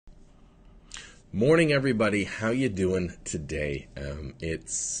Morning, everybody. How you doing today?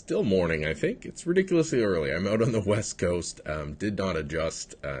 It's still morning, I think. It's ridiculously early. I'm out on the West Coast. Did not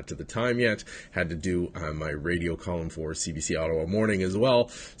adjust to the time yet. Had to do my radio column for CBC Ottawa Morning as well.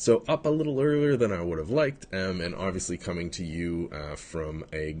 So up a little earlier than I would have liked. And obviously coming to you from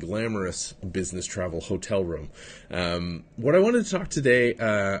a glamorous business travel hotel room. What I wanted to talk today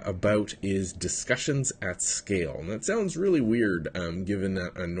about is discussions at scale. And that sounds really weird, given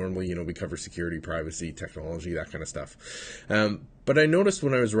that normally, we cover security, privacy, technology, that kind of stuff. But I noticed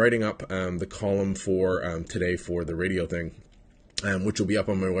when I was writing up the column for today for the radio thing, which will be up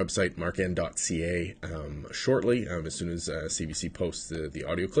on my website, markn.ca, shortly, as soon as CBC posts the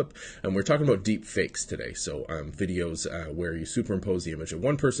audio clip. And we're talking about deep fakes today. So videos where you superimpose the image of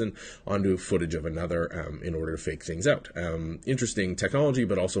one person onto footage of another in order to fake things out. Interesting technology,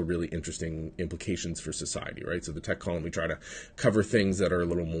 but also really interesting implications for society, right? So the tech column, we try to cover things that are a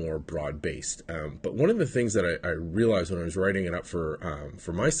little more broad-based. But one of the things that I realized when I was writing it up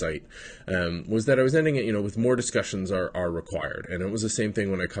for my site was that I was ending it, with more discussions are required. And it was the same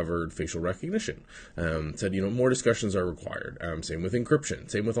thing when I covered facial recognition. Said, more discussions are required. Same with encryption,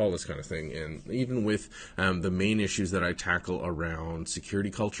 same with all this kind of thing. And even with the main issues that I tackle around security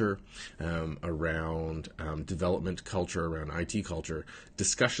culture, around development culture, around IT culture,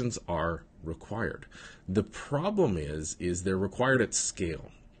 discussions are required. The problem is they're required at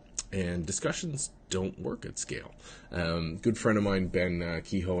scale. And discussions don't work at scale. Good friend of mine, Ben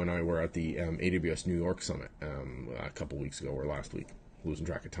Kehoe, and I were at the AWS New York Summit a couple weeks ago, or last week. Losing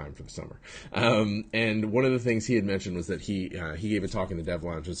track of time for the summer. And one of the things he had mentioned was that he gave a talk in the Dev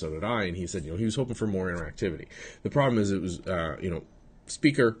Lounge, and so did I, and he said, he was hoping for more interactivity. The problem is it was,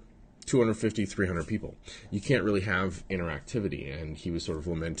 speaker, 250, 300 people. You can't really have interactivity, and he was sort of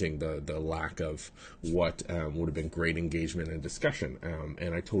lamenting the lack of what would have been great engagement and discussion,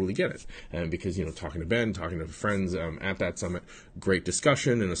 and I totally get it. Because, talking to Ben, talking to friends at that summit, great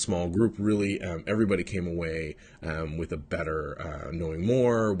discussion in a small group, really everybody came away with a better knowing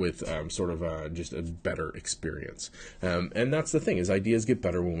more, with sort of just a better experience. And that's the thing, is ideas get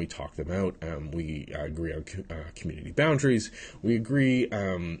better when we talk them out. We agree on community boundaries. We agree,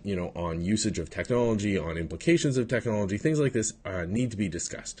 on usage of technology, on implications of technology. Things like this need to be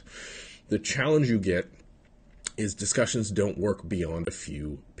discussed. The challenge you get is discussions don't work beyond a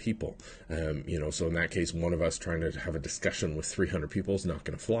few people. So in that case, one of us trying to have a discussion with 300 people is not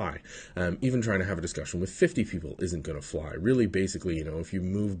going to fly. Even trying to have a discussion with 50 people isn't going to fly. Really, basically, if you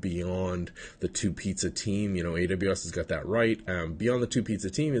move beyond the two pizza team, AWS has got that right. Beyond the two pizza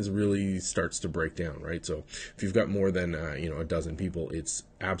team is really starts to break down, right? So if you've got more than, a dozen people, it's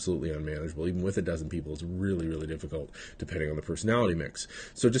absolutely unmanageable. Even with a dozen people, it's really, really difficult depending on the personality mix.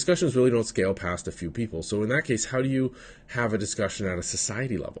 So discussions really don't scale past a few people. So in that case, how do you have a discussion at a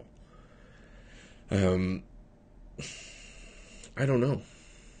society level? I don't know.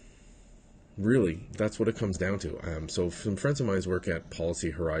 Really, that's what it comes down to. So some friends of mine work at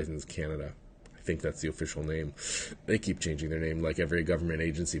Policy Horizons Canada. I think that's the official name. They keep changing their name like every government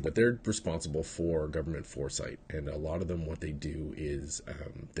agency, but they're responsible for government foresight. And a lot of them, what they do is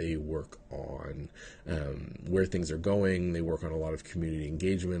they work on where things are going. They work on a lot of community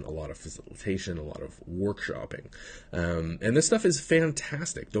engagement, a lot of facilitation, a lot of workshopping. And this stuff is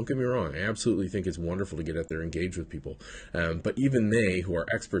fantastic. Don't get me wrong. I absolutely think it's wonderful to get out there and engage with people. But even they, who are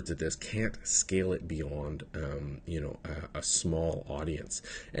experts at this, can't scale it beyond, a small audience.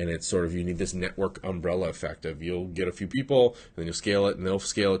 And it's sort of, you need this network umbrella effect of you'll get a few people, and then you'll scale it, and they'll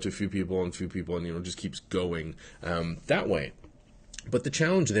scale it to a few people, and it just keeps going that way. But the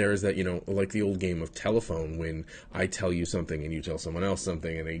challenge there is that, like the old game of telephone, when I tell you something and you tell someone else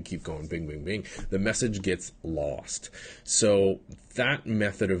something and they keep going bing, bing, bing, the message gets lost. So that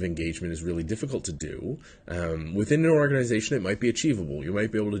method of engagement is really difficult to do. Within an organization, it might be achievable. You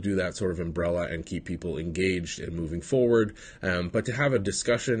might be able to do that sort of umbrella and keep people engaged and moving forward. But to have a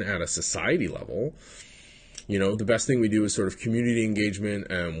discussion at a society level, the best thing we do is sort of community engagement,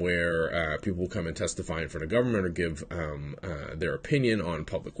 where people will come and testify in front of government or give their opinion on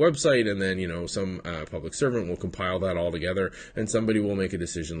public website, and then, some public servant will compile that all together, and somebody will make a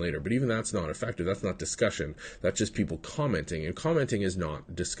decision later. But even that's not effective. That's not discussion. That's just people commenting, and commenting is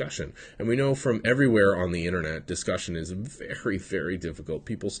not discussion. And we know from everywhere on the internet, discussion is very, very difficult.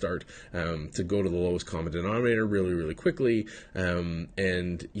 People start to go to the lowest common denominator really, really quickly, and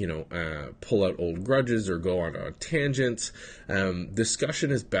pull out old grudges or go on tangents.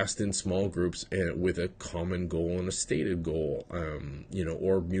 Discussion is best in small groups with a common goal and a stated goal,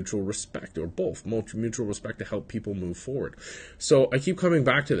 or mutual respect, or both. Mutual respect to help people move forward. So I keep coming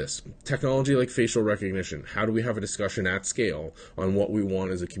back to this. Technology like facial recognition. How do we have a discussion at scale on what we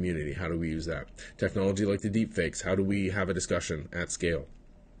want as a community? How do we use that? Technology like the deepfakes. How do we have a discussion at scale?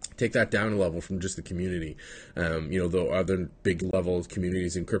 Take that down a level from just the community. The other big level of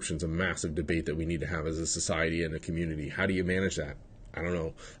communities, encryption is a massive debate that we need to have as a society and a community. How do you manage that? I don't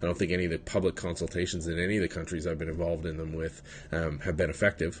know. I don't think any of the public consultations in any of the countries I've been involved in them with have been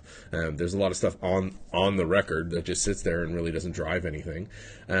effective. There's a lot of stuff on the record that just sits there and really doesn't drive anything.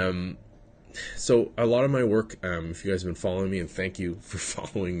 So a lot of my work, if you guys have been following me, and thank you for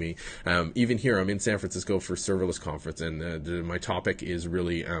following me, even here, I'm in San Francisco for Serverless Conference, and my topic is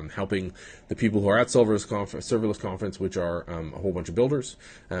really helping the people who are at Serverless Conference, which are a whole bunch of builders,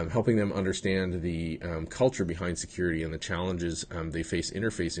 helping them understand the culture behind security and the challenges they face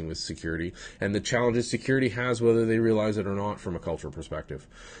interfacing with security, and the challenges security has whether they realize it or not from a culture perspective.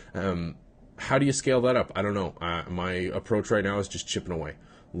 How do you scale that up? I don't know. My approach right now is just chipping away.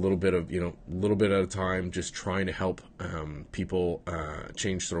 A little bit at a time, just trying to help people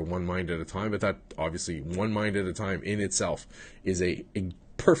change sort of one mind at a time. But that obviously one mind at a time in itself is a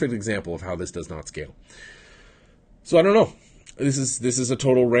perfect example of how this does not scale. So I don't know. This is a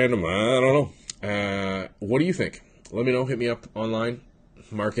total random. I don't know. What do you think? Let me know. Hit me up online,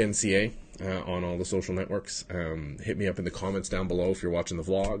 Mark NCA. On all the social networks. Hit me up in the comments down below if you're watching the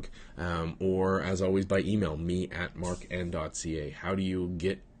vlog, or as always by email, me@markn.ca. How do you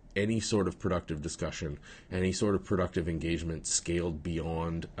get any sort of productive discussion, any sort of productive engagement scaled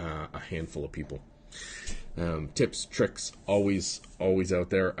beyond a handful of people? Tips, tricks, always out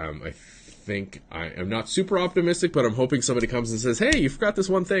there. I think I am not super optimistic, but I'm hoping somebody comes and says, hey, you forgot this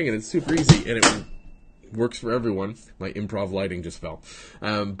one thing, and it's super easy, and it works for everyone. My improv lighting just fell.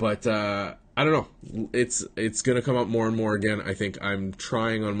 But I don't know. It's going to come up more and more again. I think I'm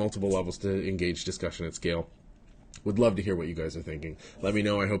trying on multiple levels to engage discussion at scale. Would love to hear what you guys are thinking. Let me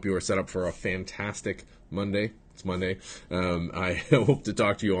know. I hope you are set up for a fantastic Monday. It's Monday. I hope to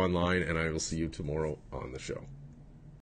talk to you online, and I will see you tomorrow on the show.